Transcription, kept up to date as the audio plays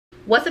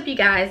What's up, you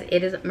guys?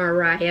 It is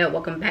Mariah.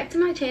 Welcome back to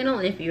my channel,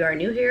 and if you are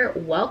new here,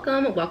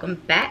 welcome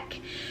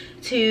back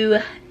to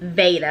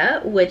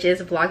Veda, which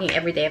is vlogging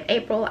every day of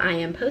April. I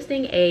am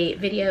posting a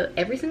video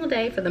every single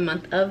day for the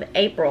month of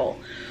April.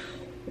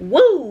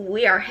 Woo!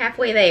 We are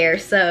halfway there,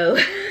 so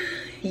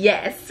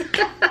yes.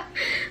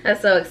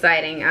 That's so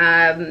exciting.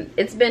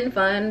 It's been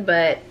fun,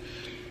 but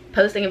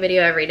posting a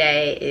video every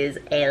day is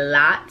a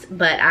lot,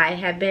 but I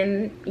have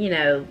been,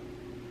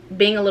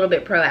 being a little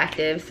bit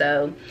proactive,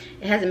 so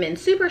it hasn't been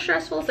super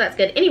stressful, so that's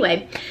good.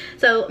 Anyway,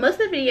 so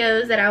most of the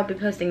videos that I'll be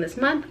posting this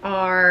month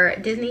are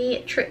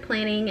Disney trip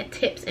planning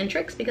tips and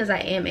tricks, because I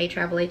am a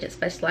travel agent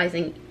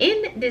specializing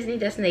in Disney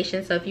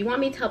destinations. So if you want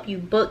me to help you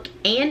book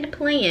and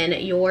plan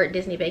your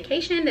Disney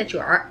vacation that you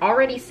are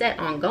already set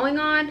on going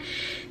on,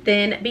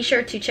 then be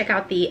sure to check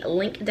out the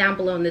link down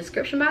below in the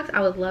description box.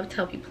 I would love to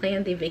help you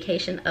plan the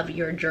vacation of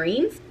your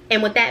dreams.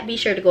 And with that, be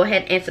sure to go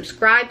ahead and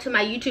subscribe to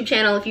my YouTube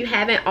channel if you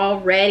haven't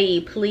already.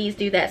 Please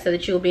do that so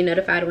that you will be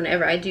notified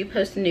whenever I do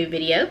post a new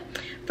video.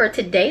 For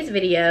today's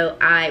video,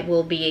 I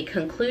will be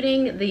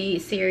concluding the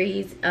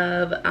series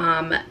of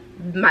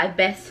my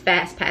best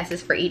fast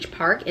passes for each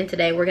park. And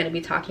today we're going to be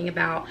talking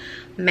about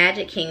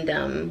Magic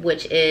Kingdom,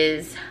 which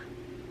is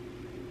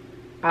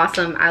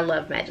awesome. I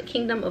love Magic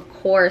Kingdom, of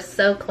course.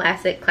 So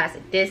classic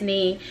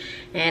Disney,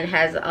 and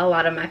has a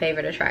lot of my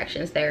favorite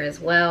attractions there as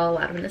well. A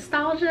lot of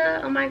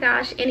nostalgia. Oh my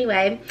gosh.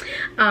 Anyway,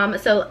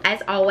 so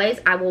as always,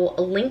 I will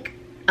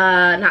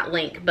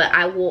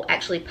I will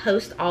actually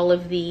post all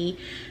of the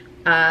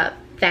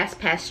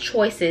FastPass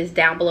choices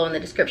down below in the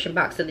description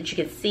box so that you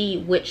can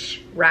see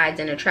which rides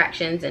and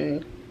attractions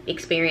and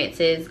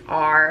experiences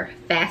are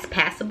fast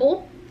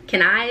passable.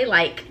 Can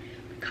I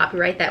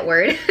copyright that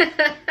word?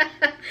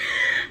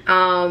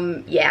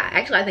 Yeah,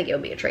 actually I think it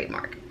would be a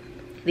trademark.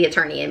 The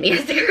attorney in me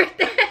has to correct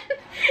that.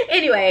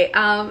 Anyway,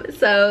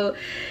 so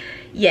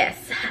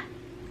yes,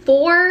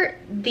 for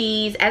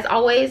these, as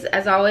always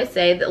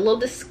say, the little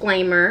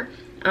disclaimer,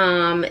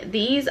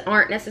 these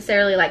aren't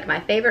necessarily like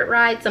my favorite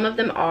rides. Some of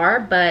them are,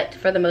 but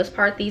for the most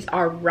part, these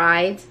are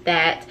rides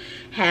that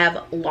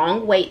have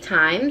long wait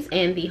times,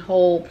 and the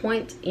whole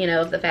point,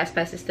 of the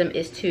FastPass system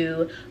is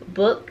to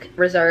book,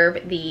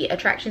 reserve the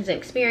attractions and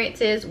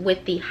experiences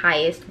with the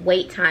highest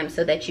wait time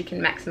so that you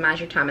can maximize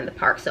your time in the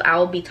park. So I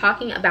will be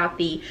talking about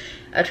the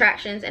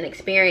attractions and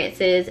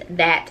experiences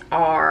that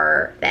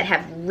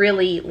have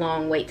really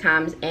long wait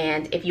times,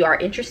 and if you are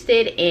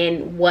interested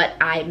in what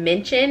I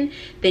mention,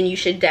 then you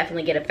should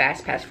definitely get a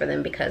fast pass for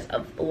them because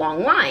of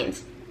long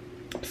lines.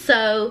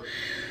 So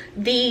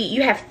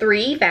you have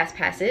 3 fast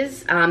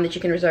passes that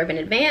you can reserve in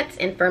advance,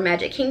 and for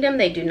Magic Kingdom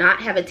they do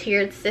not have a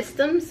tiered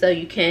system, so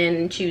you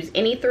can choose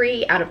any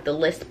 3 out of the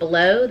list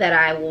below that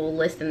I will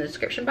list in the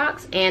description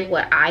box. And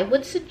what I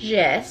would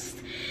suggest,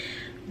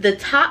 the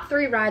top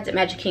 3 rides at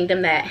Magic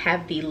Kingdom that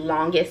have the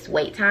longest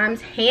wait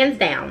times, hands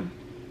down,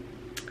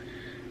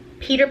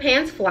 Peter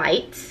Pan's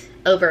Flight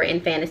over in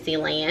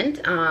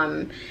Fantasyland.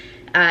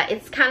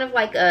 It's kind of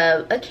like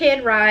a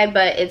kid ride,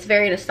 but it's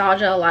very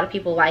nostalgia. A lot of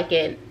people like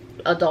it,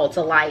 adults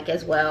alike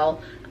as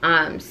well.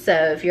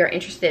 So if you're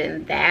interested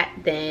in that,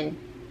 then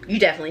you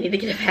definitely need to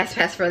get a fast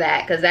pass for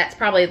that, because that's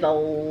probably the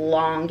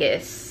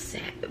longest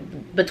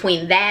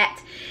between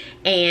that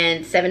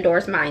and Seven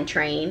Dwarfs Mine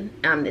Train.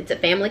 It's a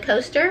family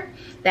coaster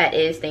that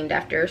is themed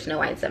after Snow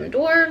White and Seven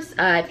Dwarfs.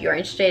 If you're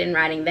interested in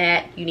riding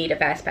that, you need a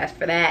fast pass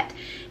for that.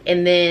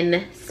 And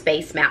then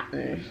Space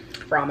Mountain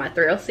for all my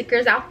thrill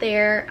seekers out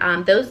there.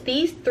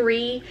 These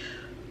 3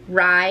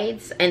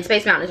 rides, and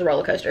Space Mountain is a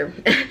roller coaster.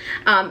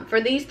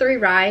 For these 3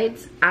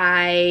 rides,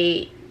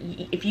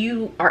 if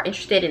you are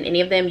interested in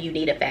any of them, you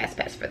need a fast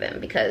pass for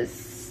them,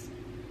 because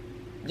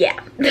yeah,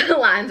 the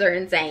lines are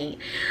insane.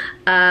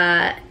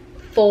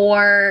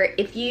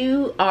 If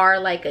you are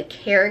like a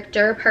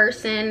character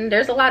person,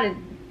 there's a lot of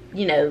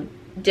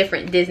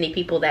different Disney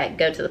people that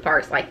go to the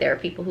parks. Like, there are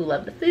people who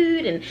love the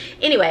food, and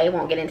anyway, I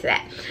won't get into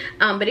that.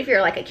 But if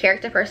you're like a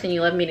character person,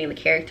 you love meeting the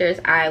characters,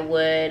 I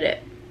would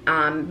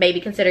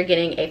maybe consider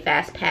getting a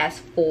fast pass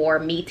for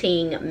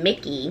meeting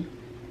Mickey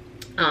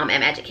at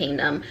Magic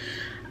Kingdom.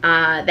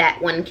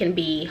 That one can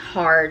be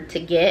hard to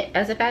get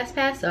as a fast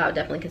pass, so I would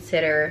definitely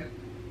consider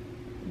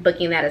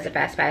booking that as a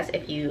fast pass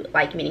if you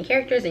like meeting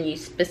characters and you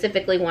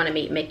specifically want to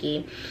meet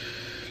Mickey.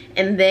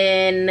 And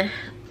then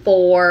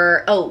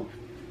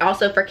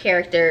also for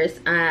characters,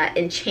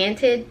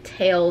 Enchanted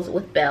Tales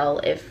with Belle.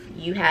 If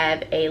you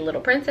have a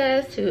little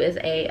princess who is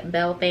a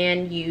Belle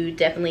fan, you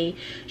definitely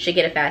should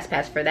get a fast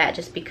pass for that,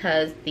 just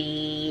because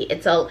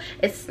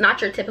it's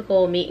not your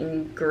typical meet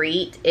and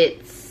greet.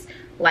 It's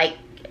like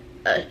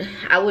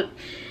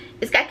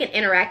it's like an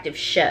interactive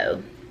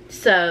show.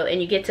 So, and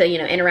you get to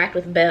interact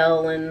with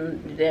Belle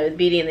and the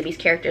Beauty and the Beast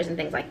characters and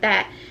things like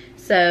that.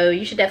 So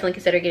you should definitely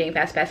consider getting a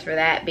fast pass for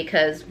that,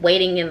 because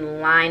waiting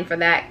in line for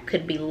that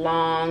could be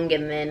long,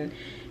 and then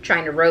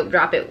trying to rope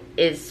drop it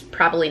is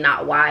probably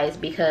not wise,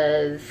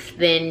 because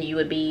then you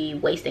would be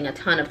wasting a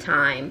ton of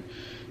time.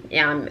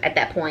 At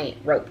that point,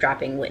 rope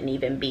dropping wouldn't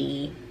even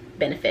be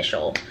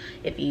beneficial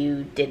if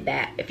you did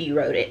that, if you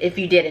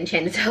did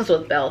Enchanted Tales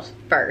with Belle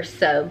first.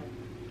 So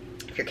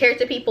you're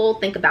character people,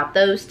 think about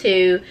those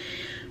two.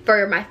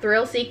 For my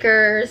thrill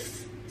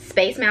seekers,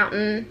 Space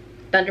Mountain,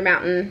 Thunder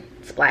Mountain,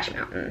 Splash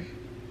Mountain.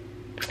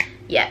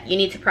 Yeah, you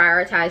need to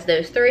prioritize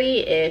those three.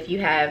 If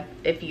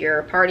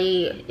your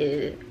party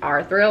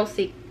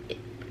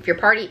if your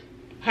party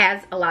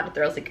has a lot of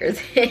thrill seekers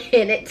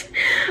in it,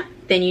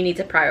 then you need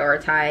to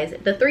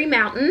prioritize the 3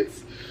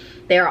 mountains.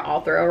 They are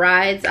all thrill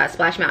rides.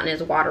 Splash Mountain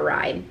is a water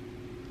ride,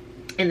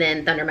 and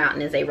then Thunder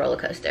Mountain is a roller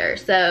coaster.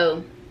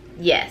 So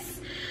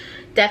yes,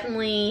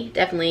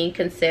 definitely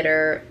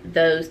consider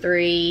those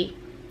 3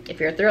 if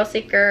you're a thrill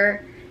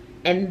seeker.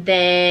 And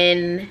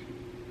then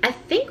I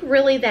think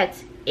really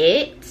that's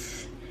it.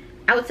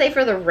 I would say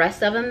for the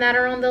rest of them that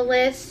are on the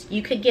list,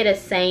 you could get a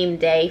same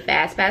day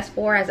FastPass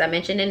for, as I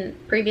mentioned in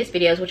previous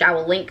videos, which I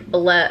will link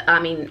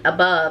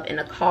above in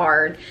a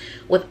card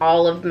with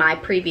all of my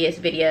previous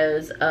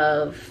videos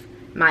of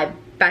my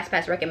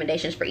FastPass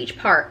recommendations for each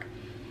park.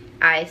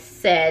 I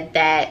said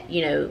that,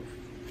 you know,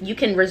 you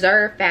can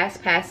reserve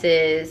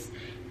FastPasses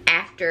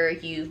after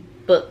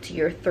you've booked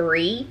your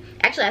 3.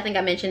 Actually, I think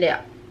I mentioned it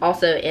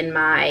also in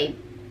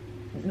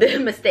the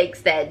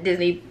mistakes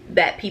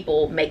that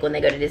people make when they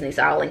go to Disney,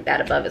 so I'll link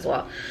that above as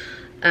well.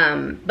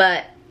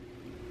 But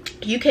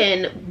you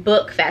can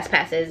book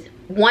FastPasses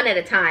 1 at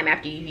a time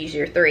after you've used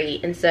your 3,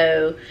 and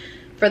so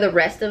for the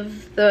rest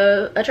of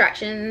the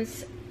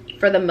attractions,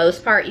 for the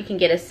most part, you can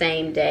get a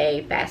same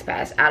day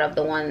FastPass out of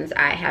the ones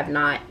I have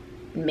not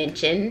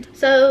mentioned.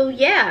 So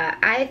yeah,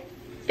 I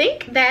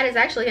think that is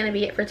actually going to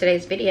be it for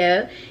today's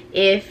video.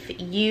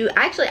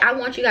 I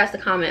want you guys to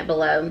comment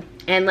below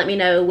and let me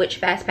know which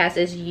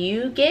FastPasses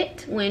you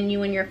get when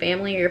you and your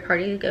family or your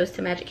party goes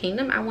to Magic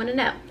Kingdom. I want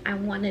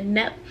to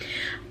know.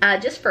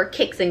 Just for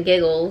kicks and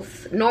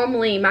giggles,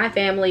 normally my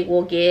family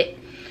will get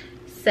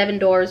 7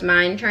 Dwarfs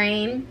Mine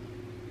Train,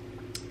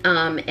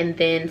 and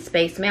then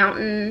Space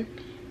Mountain,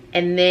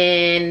 and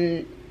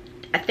then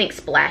I think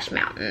Splash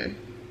Mountain.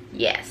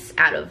 Yes,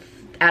 out of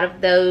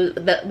those,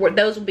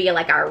 those will be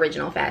like our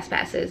original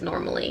FastPasses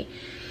normally,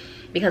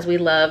 because we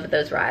love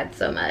those rides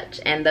so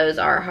much, and those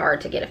are hard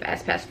to get a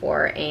FastPass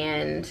for,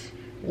 and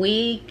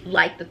we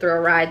like the thrill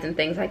rides and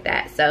things like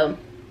that. So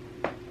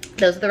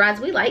those are the rides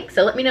we like.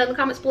 So let me know in the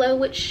comments below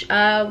which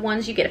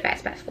ones you get a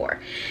FastPass for,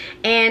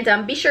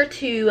 and be sure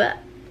to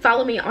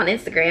follow me on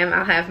Instagram.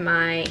 I'll have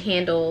my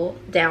handle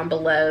down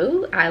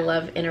below. I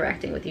love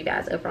interacting with you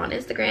guys over on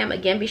Instagram.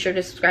 Again, be sure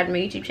to subscribe to my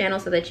YouTube channel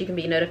so that you can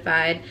be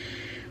notified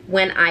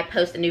when I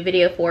post a new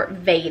video for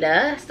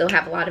Veda. Still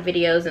have a lot of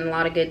videos and a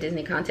lot of good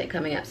Disney content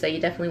coming up, so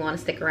you definitely want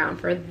to stick around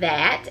for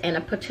that, and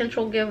a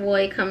potential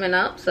giveaway coming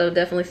up, so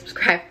definitely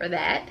subscribe for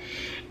that.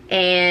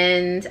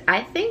 And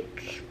I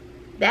think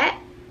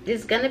that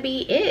is gonna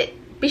be it.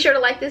 Be sure to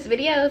like this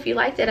video if you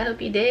liked it. I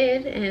hope you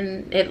did,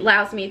 and it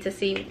allows me to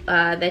see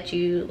that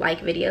you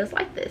like videos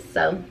like this.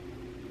 So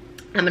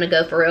I'm gonna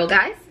go for real,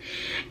 guys,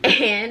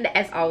 and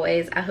as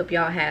always, I hope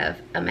y'all have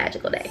a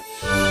magical day.